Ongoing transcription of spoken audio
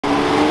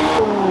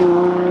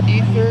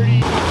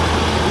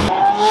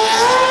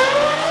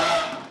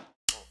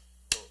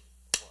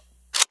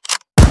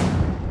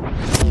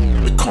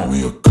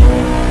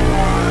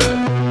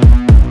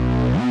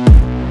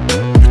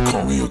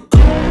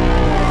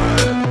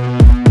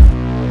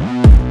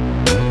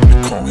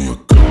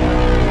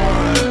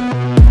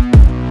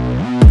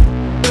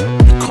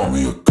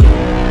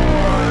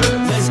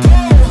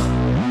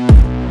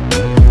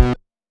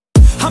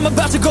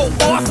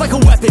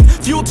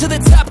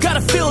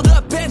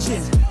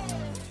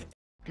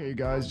Hey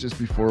guys, just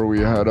before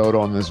we head out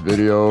on this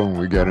video and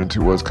we get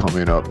into what's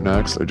coming up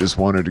next, I just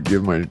wanted to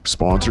give my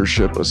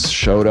sponsorship a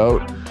shout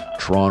out.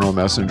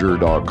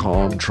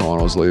 TorontoMessenger.com,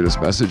 Toronto's latest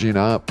messaging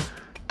app.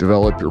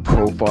 Develop your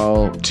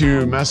profile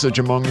to message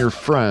among your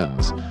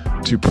friends,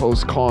 to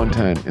post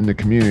content in the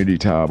community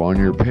tab on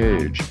your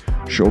page,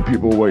 show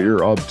people what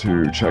you're up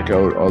to, check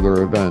out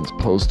other events,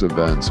 post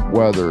events,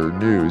 weather,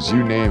 news,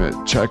 you name it.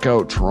 Check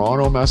out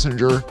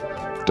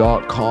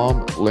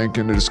TorontoMessenger.com, link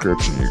in the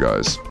description, you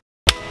guys.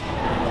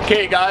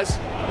 Okay guys,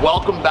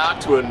 welcome back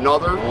to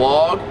another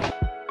vlog.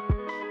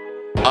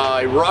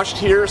 I rushed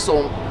here,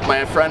 so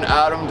my friend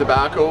Adam,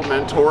 tobacco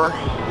mentor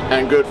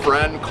and good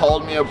friend,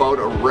 called me about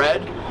a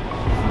red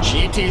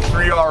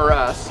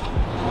GT3RS.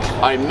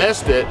 I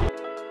missed it,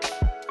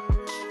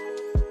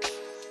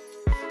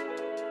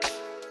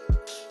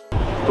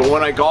 but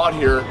when I got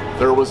here,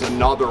 there was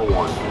another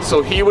one.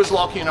 So he was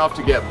lucky enough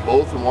to get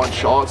both in one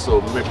shot,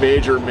 so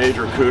major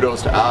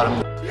kudos to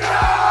Adam.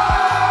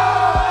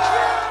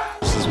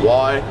 This is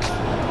why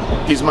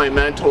he's my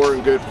mentor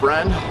and good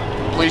friend.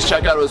 Please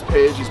check out his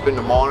page. He's been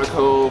to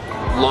Monaco,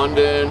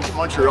 London,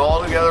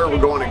 Montreal together. We're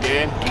going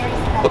again.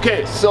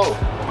 Okay, so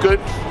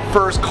good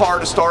first car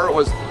to start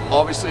was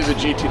obviously the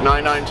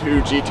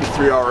GT992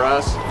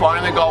 GT3RS.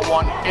 Finally got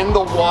one in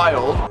the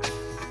wild.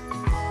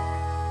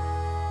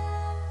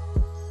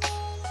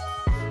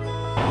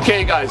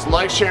 Okay guys,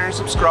 like, share, and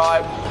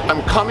subscribe.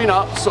 I'm coming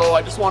up, so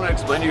I just want to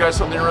explain to you guys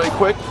something really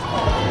quick.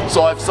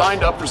 So I've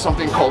signed up for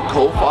something called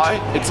Ko-Fi.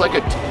 It's like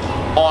a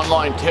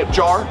online tip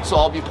jar, so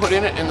I'll be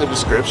putting it in the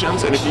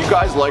descriptions. And if you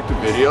guys like the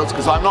videos,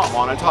 because I'm not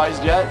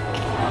monetized yet,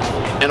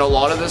 and a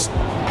lot of this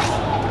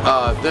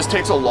this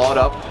takes a lot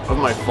up of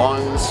my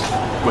funds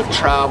with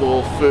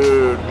travel,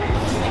 food,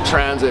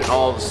 transit, and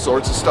all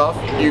sorts of stuff.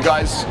 You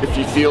guys, if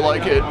you feel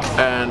like it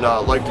and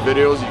like the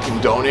videos, you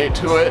can donate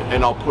to it,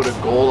 and I'll put a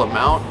goal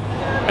amount.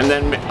 And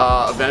then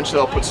eventually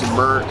I'll put some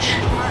merch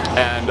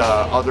and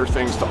other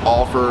things to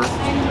offer.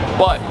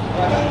 But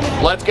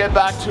let's get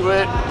back to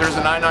it. There's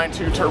a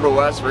 992 Turbo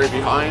S right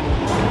behind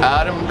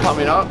Adam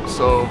coming up.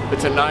 So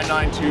it's a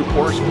 992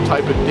 Porsche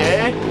type of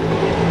day.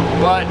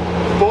 But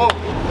boom.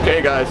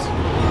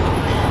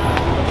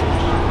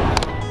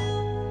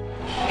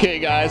 Okay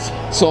guys,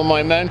 so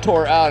my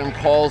mentor Adam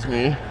calls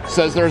me,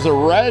 says there's a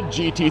red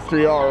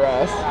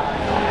GT3RS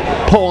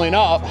pulling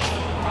up.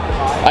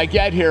 I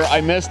get here,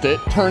 I missed it,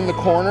 turn the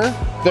corner,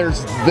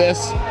 there's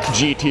this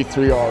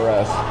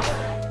GT3RS.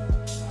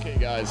 Okay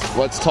guys,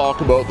 let's talk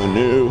about the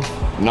new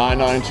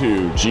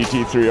 992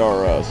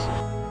 GT3RS.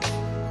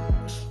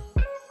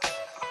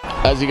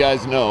 As you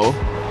guys know,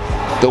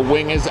 the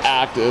wing is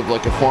active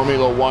like a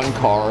Formula 1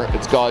 car.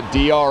 It's got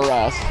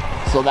DRS,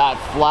 so that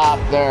flap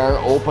there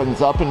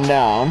opens up and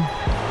down.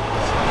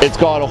 It's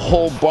got a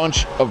whole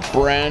bunch of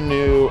brand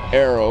new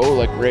aero,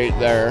 like right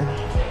there.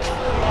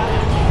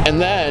 And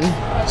then,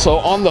 so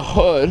on the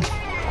hood,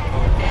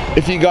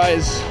 if you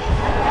guys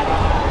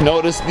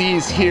notice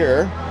these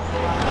here,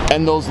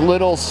 and those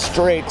little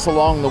strakes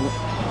along the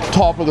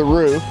top of the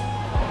roof,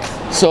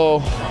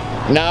 so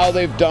now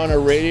they've done a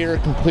radiator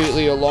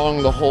completely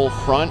along the whole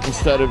front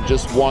instead of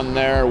just one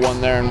there,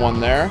 and one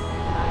there.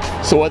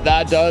 So what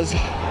that does,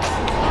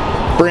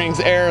 brings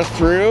air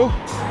through,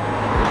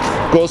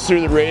 goes through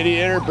the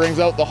radiator, brings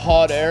out the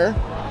hot air,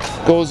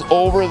 goes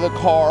over the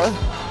car,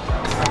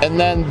 and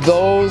then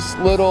those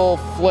little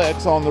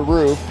flicks on the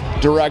roof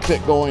direct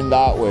it going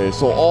that way.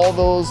 So all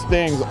those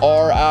things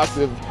are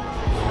active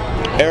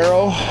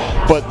aero,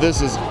 but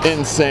this is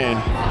insane.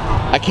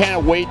 I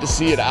can't wait to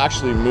see it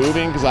actually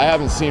moving because I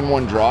haven't seen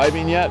one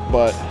driving yet,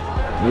 but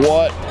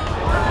what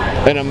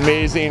an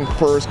amazing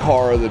first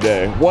car of the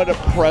day. What a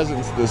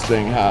presence this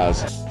thing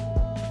has.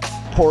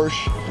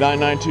 Porsche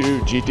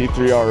 992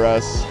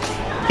 GT3RS,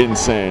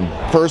 insane.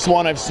 First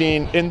one I've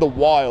seen in the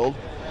wild.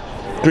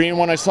 Green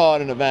one I saw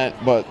at an event,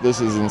 but this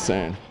is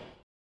insane.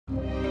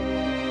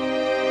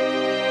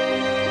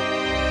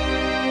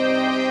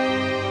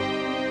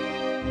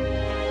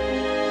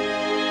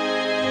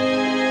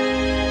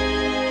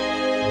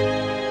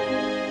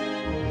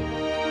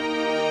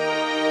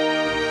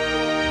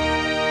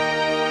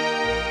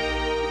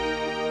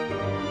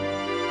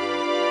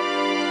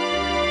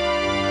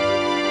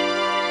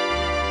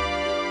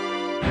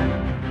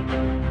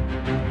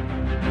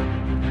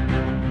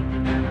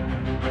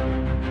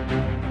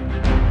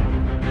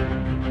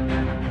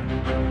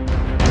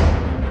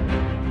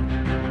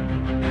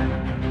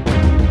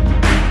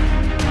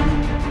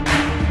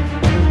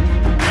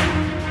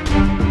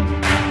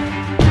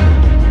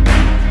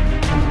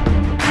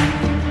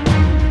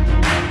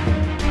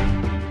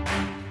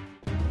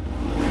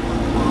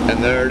 And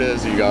there it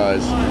is, you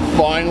guys.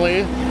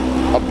 Finally,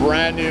 a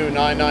brand new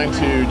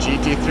 992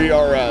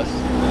 GT3RS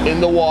in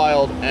the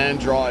wild and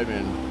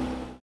driving.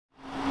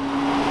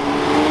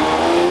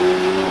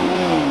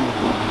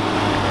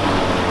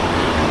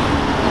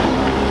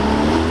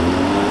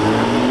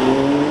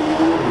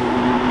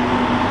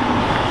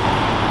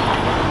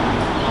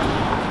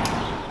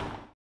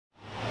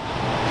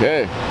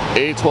 Okay,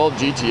 A12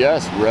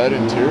 GTS, red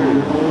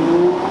interior.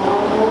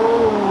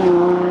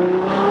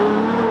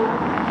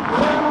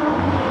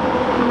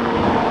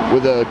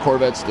 with a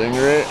Corvette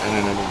Stingray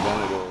and an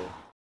Aventador.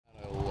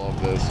 I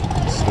love this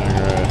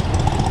Stingray.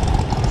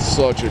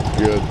 Such a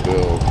good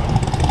build.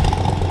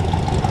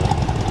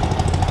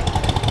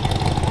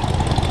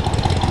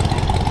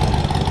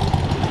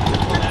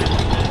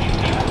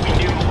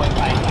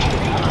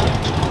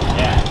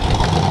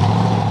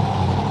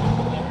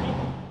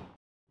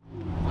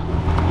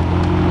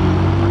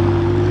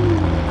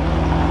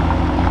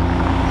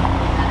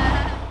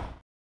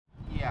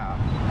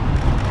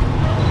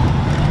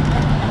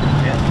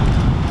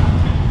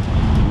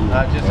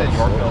 Just in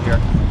Yorkville here.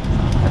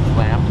 That's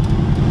Lamb.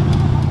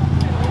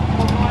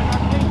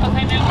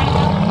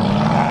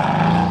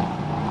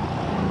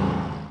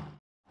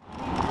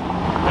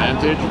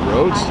 Vantage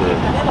Roadster.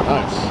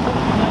 Nice.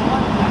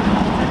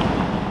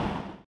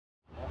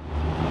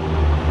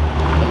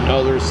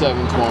 Another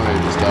 720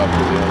 just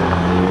after the other.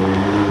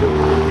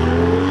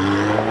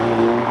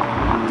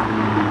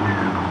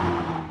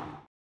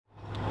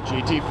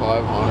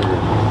 GT500.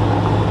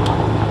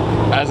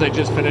 As I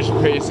just finished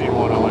pacing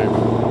one on my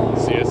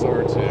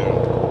CSR2.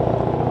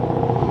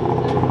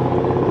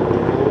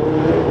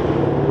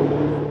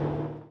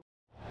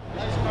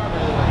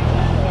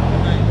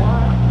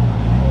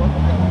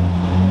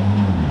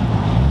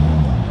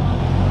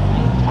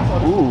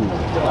 Ooh.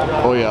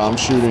 Oh yeah, I'm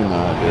shooting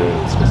that, dude.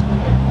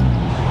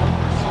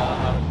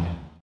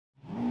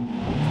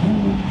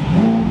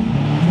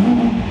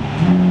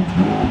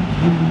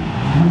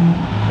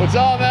 What's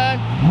up, man?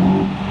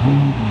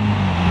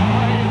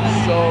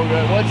 So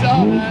good. What's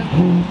up, man?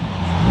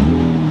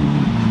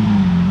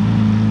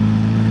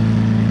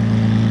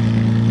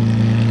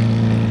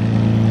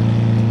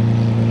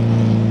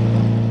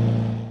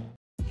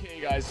 Okay,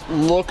 guys,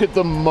 look at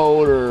the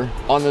motor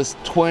on this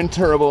twin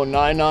turbo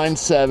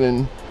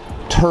 997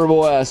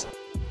 Turbo S.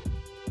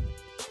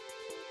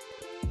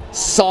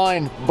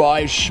 Signed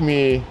by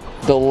Shmee,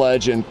 the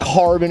legend.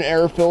 Carbon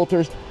air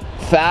filters.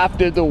 FAF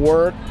did the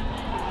work.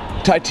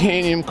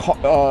 Titanium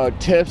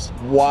tips.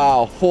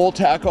 Wow. Full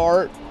tech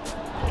art.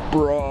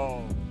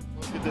 Bro,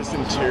 look at this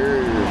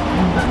interior.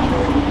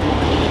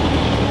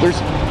 There's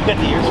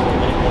 50 years for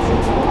me.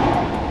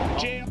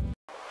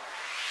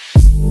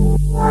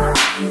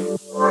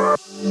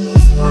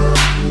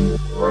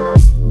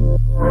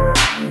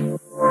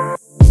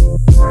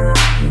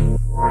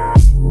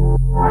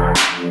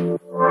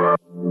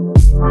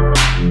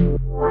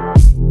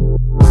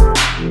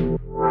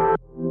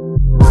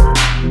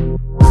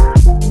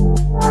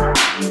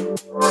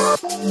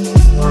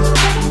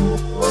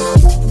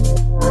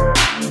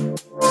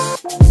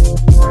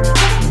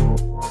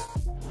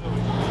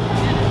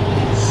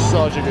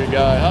 Such a good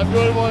guy. Have a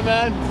good one,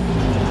 man.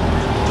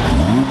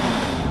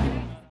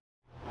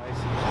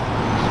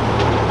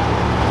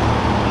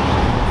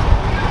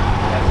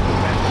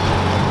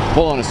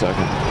 Hold on a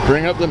second.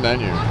 Bring up the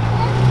menu.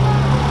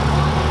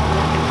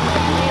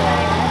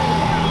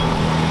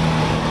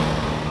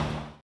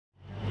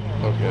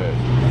 Okay,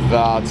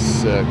 that's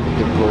sick.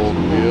 The gold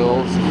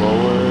wheels,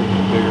 lower,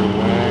 bigger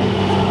wing.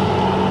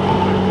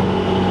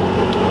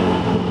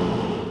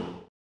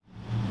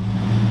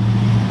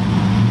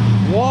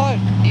 What?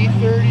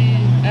 E30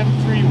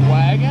 M3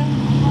 wagon?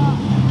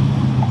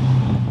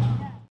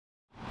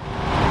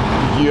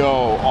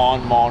 Yo,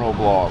 on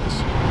monoblocks.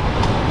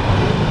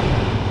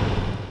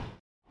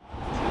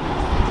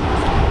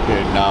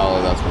 Okay,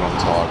 now that's what I'm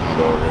talking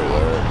about right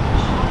there.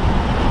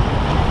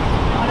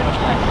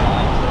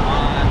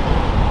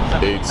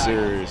 8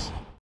 Series.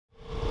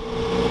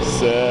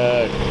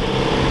 Sick.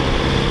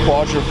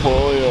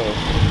 Quadrifolio.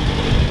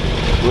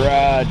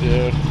 Rad,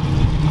 dude.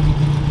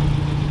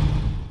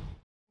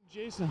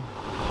 Jason.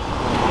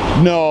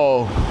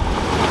 No.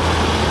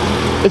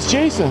 It's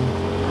Jason,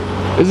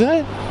 isn't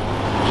it?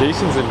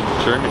 Jason's in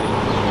Germany.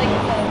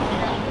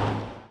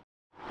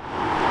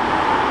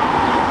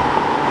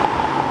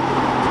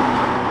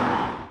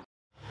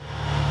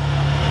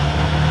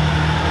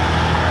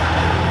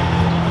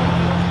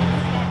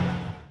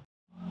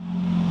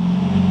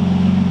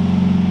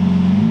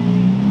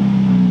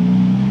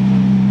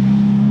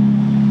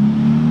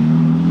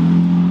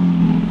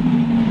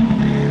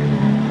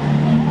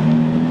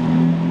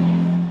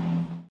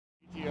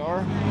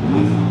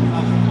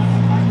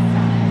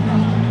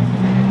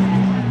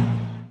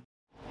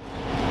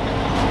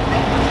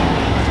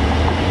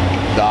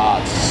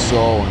 That's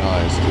so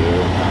nice,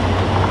 dude.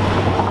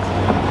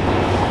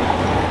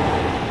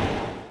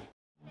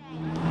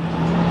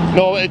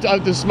 No,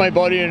 this is my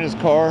buddy in his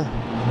car.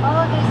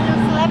 Oh, there's no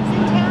celebs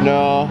in town?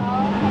 No,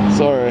 Oh.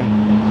 sorry.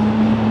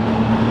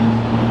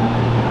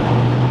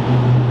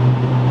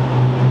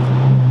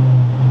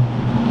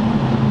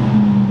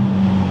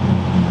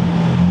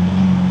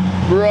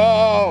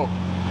 Bro!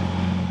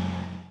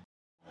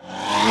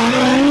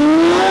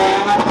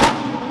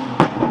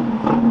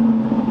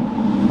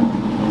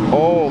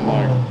 Oh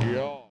my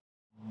God.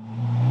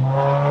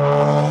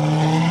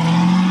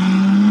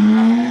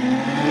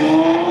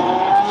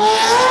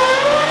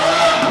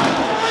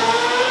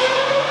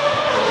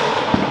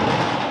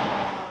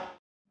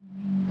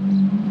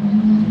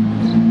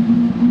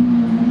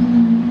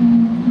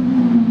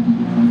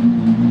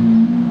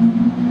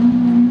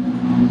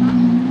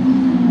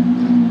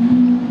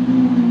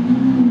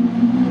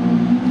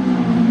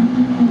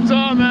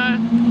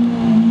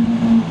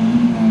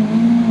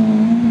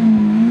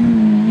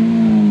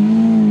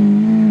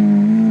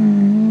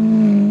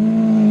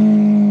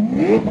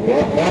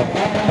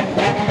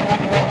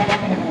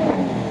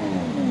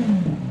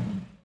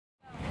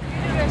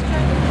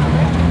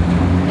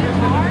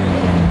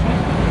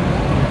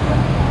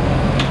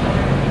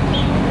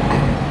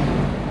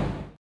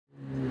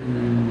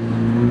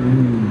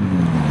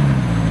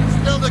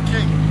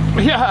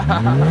 Yeah.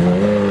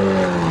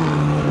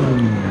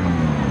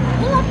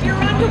 Pull up your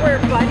underwear,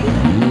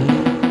 buddy.